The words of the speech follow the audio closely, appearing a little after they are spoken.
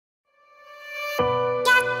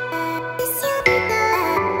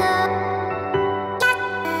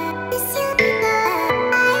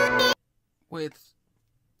with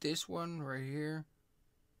this one right here,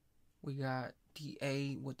 we got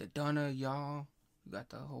DA with the Duniyaa. You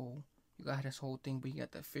got this whole thing, but you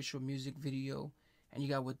got the official music video, and you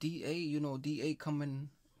got with DA, you know, DA coming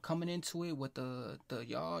into it with the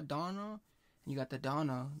Yaw Donna, and you got the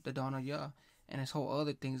Duniyaa, and his whole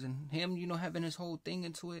other things, and him, you know, having his whole thing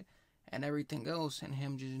into it, and everything else, and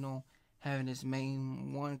him just, you know, having his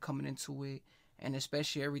main one coming into it, and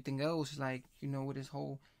especially everything else, like, you know, with his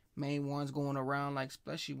whole main ones going around, like,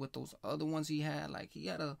 especially with those other ones he had, like, he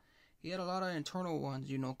had a lot of internal ones,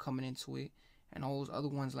 you know, coming into it, and all those other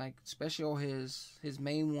ones, like, especially all his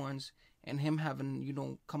main ones, and him having, you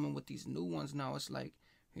know, coming with these new ones now, it's like,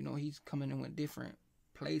 you know, he's coming in with different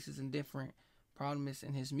places and different problems,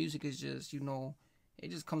 and his music is just, you know,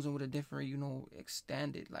 it just comes in with a different, you know,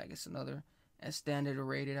 extended, like, it's another extended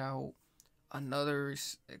rated out, another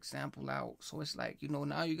example out, so it's like, you know,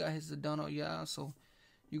 now you got his Duniyaa, so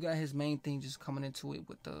you got his main thing just coming into it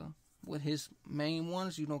with his main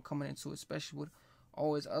ones, you know, coming into it, especially with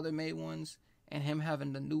all his other main ones, and him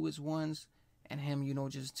having the newest ones, and him, you know,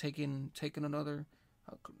 just taking another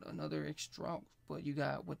extra. But you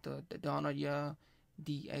got with the Duniyaa,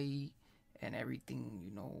 DA, and everything,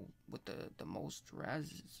 you know, with the most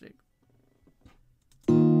drastic.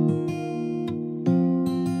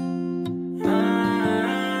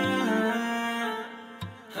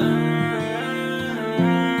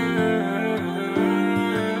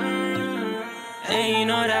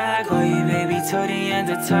 Till the end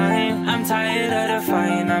of time, I'm tired of the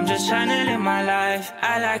fighting, I'm just trying to live my life.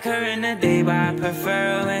 I like her in the day, but I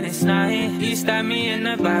prefer her when it's night. You stabbed me in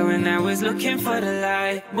the back when I was looking for the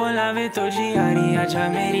light. Bola ve to jihadi, acha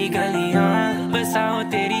meri galiyan. Basa ho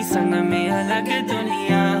teri sang mein alag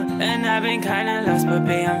duniya. And I've been kinda lost, but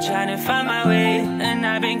babe, I'm trying to find my way. And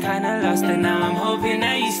I've been kinda lost, and now I'm hoping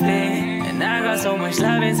that you stay. And I got so much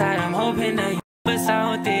love inside, I'm hoping that you basa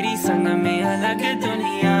ho teri sang mein alag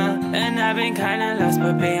duniya. And I've been kinda lost,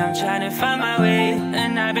 but babe, I'm trying to find my way.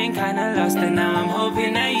 And I've been kinda lost, and now I'm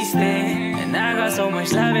hoping that you stay. And I got so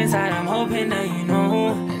much love inside, I'm hoping that you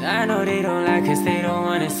know. And I know they don't like us, they don't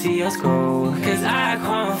wanna see us go. Cause I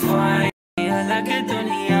can't find like a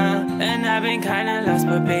Duniyaa. And I've been kinda lost,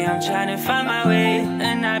 but babe, I'm trying to find my way.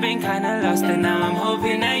 And I've been kinda lost, and now I'm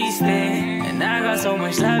hoping that you stay. And I got so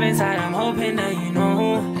much love inside, I'm hoping that you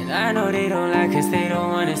know. And I know they don't like us, they don't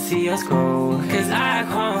wanna see us go. Cause I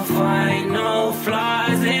can't find no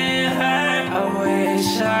flaws in her. I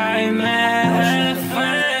wish I met her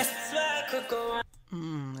first, so I could go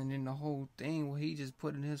on. And then the whole thing where he just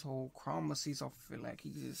put in his whole chromacies, I feel like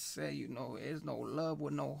he just said, you know, there's no love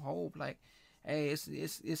with no hope, like, hey,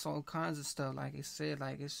 it's all kinds of stuff, like it said,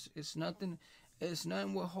 like it's nothing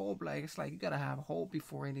with hope, like it's like you gotta have hope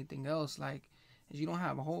before anything else, like if you don't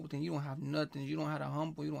have hope, then you don't have nothing, you don't have a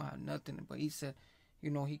humble, you don't have nothing. But he said,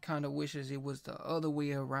 you know, he kind of wishes it was the other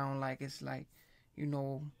way around, like it's like, you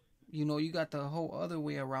know, you got the whole other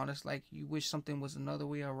way around, it's like you wish something was another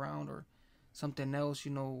way around or something else,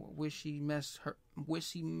 you know, wish he met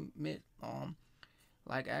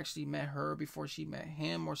like actually met her before she met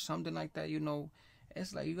him or something like that, you know.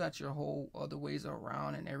 It's like you got your whole other ways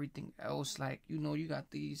around and everything else, like, you know, you got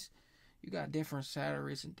different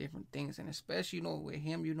salaries and different things, and especially, you know, with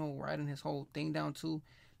him, you know, writing his whole thing down too,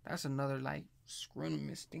 that's another like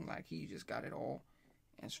screamish thing, like he just got it all,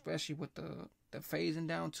 and especially with the phasing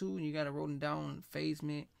down too, and you got it written down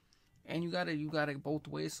phasement, and you got it both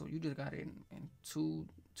ways, so you just got it in two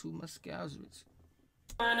muscales.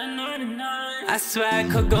 I swear I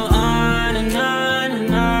could go on and on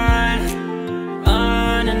and on,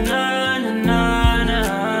 on and on and on,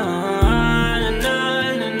 on and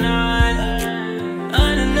on and on,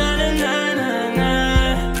 on and on and on and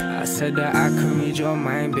on. I said that I could read your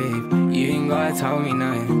mind, babe. You ain't gotta tell me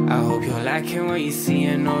nothing. I hope you're liking what you see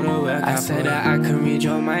and all the work I said that I could read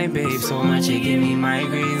your mind, babe. So much it give me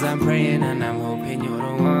migraines. I'm praying and I'm hoping you're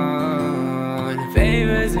the one.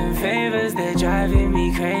 Favors and favors, they're driving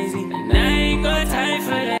me crazy, and I ain't got time for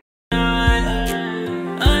that.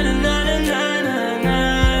 On and on and on and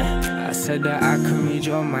on. I said that I could read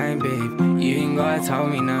your mind, babe. You ain't gotta tell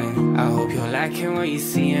me nothing. I hope you're liking what you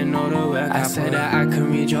see and all the work I said that I could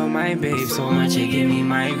read your mind, babe. So much it give me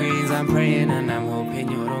migraines. I'm praying and I'm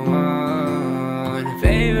hoping you're the one.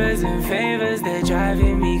 Favors and favors, they're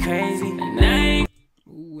driving me crazy, and I ain't.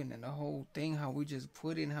 And then the whole thing, how we just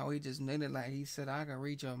put in, how he just made it, like he said, I can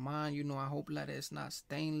read your mind, you know, I hope like it's not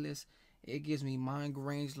stainless, it gives me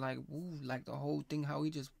migraines, like, ooh, like the whole thing, how he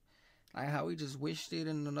just wished it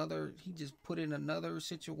in another, he just put in another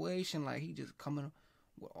situation, like he just coming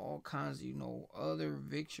with all kinds of, you know, other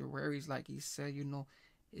victuaries, like he said, you know,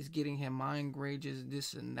 it's getting him mind rages,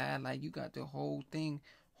 this and that. Like you got the whole thing.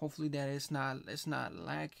 Hopefully that it's not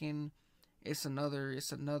lacking. It's another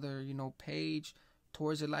page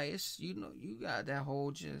towards it. Like it's you got that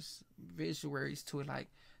whole just visuaries to it. Like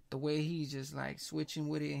the way he's just like switching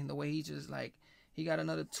with it, and the way he just like he got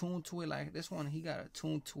another tune to it. Like this one, he got a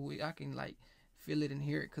tune to it. I can like feel it and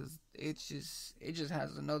hear it because it just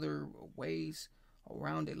has another ways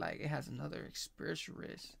around it. Like it has another expression.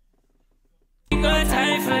 Got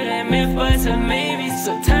time for that myth, but a maybe.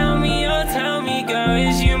 So tell me, oh tell me, girl,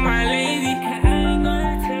 is you my lady? I ain't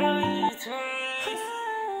gonna tell you twice.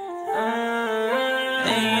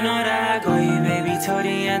 And you know that I got you, baby, till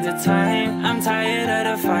the end of time. I'm tired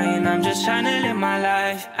of the fighting, I'm just trying to live my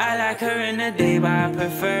life. I like her in the day, but I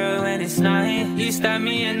prefer her when it's night. You stabbed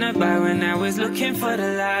me in the back when I was looking for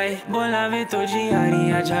the light. Bola ve to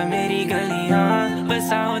jihadi, acha meri galiyan. Bas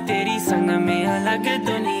aao teri sang mein alag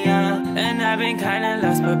duniya. And I've been kinda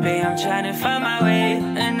lost, but babe, I'm trying to find my way.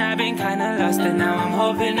 And I've been kinda lost, and now I'm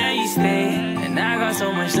hoping that you stay. And I got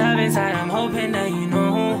so much love inside, I'm hoping that you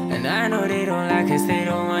know. And I know they don't like us, they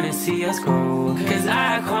don't wanna see us grow. Cause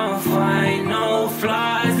I can't find no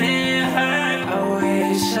flaws in her. I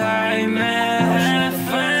wish I met her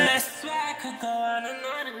first. I swear I could go on and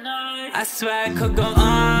on and on. I swear I could go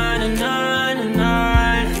on and on and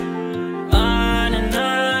on. On and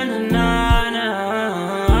on and on.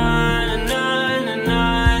 On and on and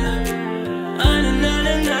on. On and on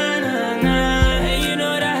and on and on. And you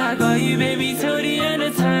know that I got you, baby, till the end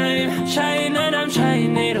of time. Trying and I'm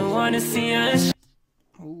trying, they don't wanna see us.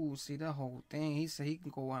 Ooh, see that whole thing. He said he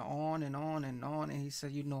can go on and on and on, and he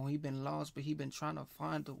said, he been lost, but he been trying to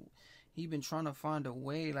find a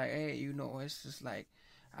way. Like, hey, it's just like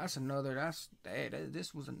this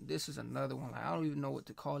is another one. Like I don't even know what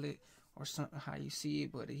to call it or something how you see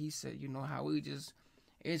it, but he said, how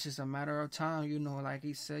it's just a matter of time, like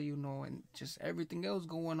he said, and just everything else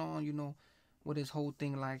going on, with his whole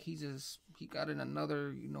thing. Like he got in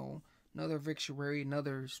another, another victory,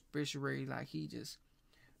 another spirituary. Like he just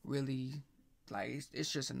really like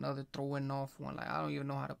it's just another throwing off one. Like I don't even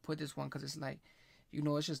know how to put this one because it's like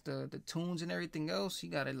it's just the tunes and everything else. He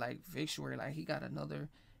got it like victory, like he got another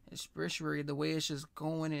spirituary. The way it's just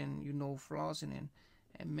going and flossing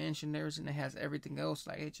and mentioners, and it has everything else.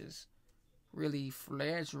 Like it just really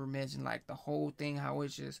flares your imagine like the whole thing, how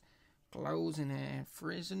it's just closing and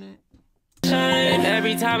freezing it. And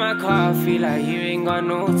every time I call, I feel like you ain't got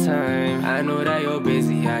no time. I know that you're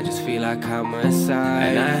busy, I just feel like I'm aside.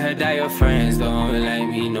 And I heard that your friends don't like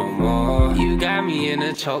me no more. You got me in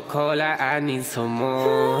a chokehold, like I need some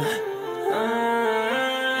more.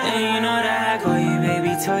 And you know that I got you,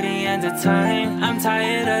 baby, till the end of time. I'm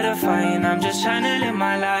tired of the fighting, I'm just trying to live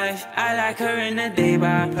my life. I like her in the day, but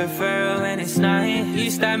I prefer her when it's night. You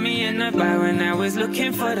stabbed me in the back when I was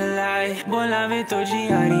looking for the light. Bola ve to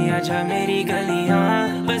jihadi, acha meri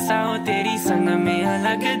galiyan. Bas aao teri sang mein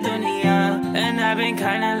alag duniya. And I've been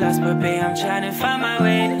kinda lost, but babe, I'm trying to find my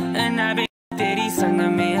way. And I've been teri sang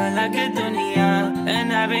mein alag duniya.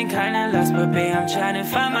 And I've been kinda lost, but babe, I'm trying to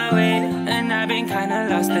find my way. And I've been kinda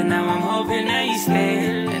lost, and now I'm hoping that you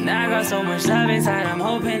stay. And I got so much love inside, I'm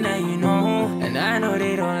hoping that you know. And I know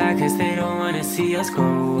they don't like us, they don't wanna see us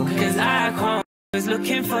grow. Cause I can't was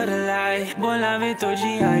looking for the light. Bola ve to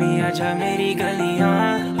jihadi, acha meri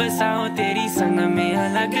galiyan. Bas aao teri sang mein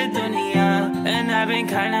alag duniya. And I've been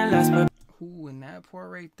kinda lost, but Who in that part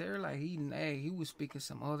right there, like he was speaking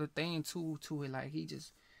some other thing too to it. Like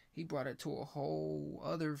he brought it to a whole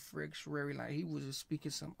other frictionary. Like he was just speaking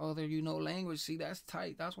some other, language. See, that's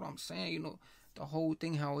tight. That's what I'm saying. The whole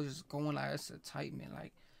thing, how it's just going, like it's a tight man.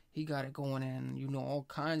 Like he got it going in, all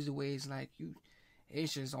kinds of ways. Like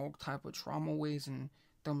it's just all type of trauma ways and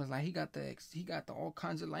them. Like he got the all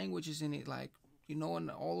kinds of languages in it. Like and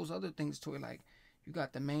all those other things to it. Like you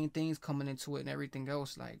got the main things coming into it and everything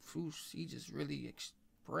else. Like he just really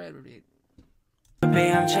spread it.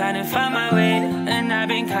 babe, I'm trying to find my way. And I've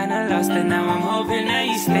been kinda lost, and now I'm hoping that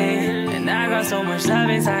you stay. And I got so much love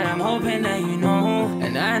inside, I'm hoping that you know.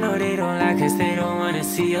 And I know they don't like us, they don't wanna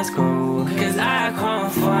see us grow. Cause I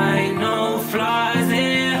can't find no flaws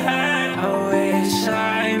in her. I wish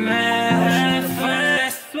I met her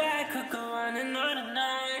first. I swear I could go on and on and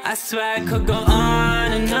on. I swear I could go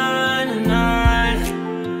on and on and on.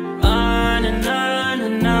 On and on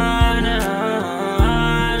and on.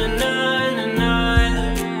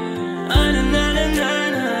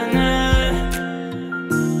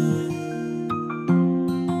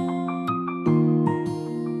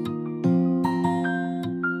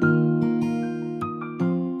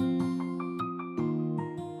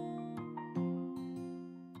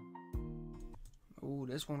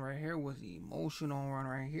 this one right here was the emotional one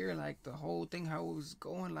right here. Like the whole thing, how it was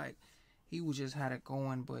going, like he was just had it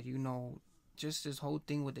going. But just this whole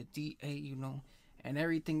thing with the DA, and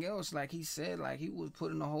everything else. Like he said, like he was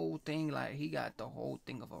putting the whole thing, like he got the whole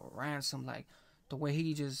thing of a ransom, like the way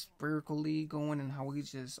he just spiritually going and how he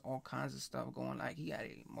just all kinds of stuff going. Like he got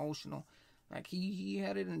it emotional, like he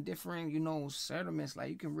had it in different sediments. Like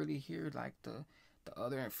you can really hear like the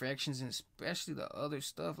other infections and especially the other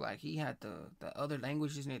stuff. Like he had the other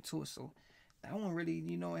languages in it too. So that one really,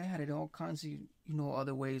 it had it all kinds of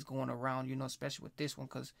other ways going around. Especially with this one,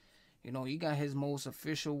 cause he got his most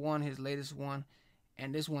official one, his latest one,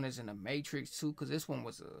 and this one is in the Matrix too. Cause this one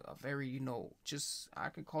was a very just I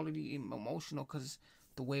could call it emotional, cause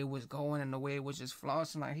the way it was going and the way it was just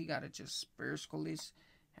flossing. Like he got it just spiritualist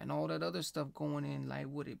and all that other stuff going in like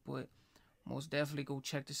with it. But most definitely go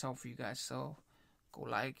check this out for you guys. So go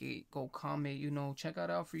like it, go comment, check it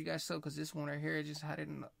out for you guys. So, cause this one right here just had it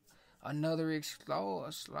in another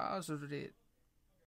explosion of it.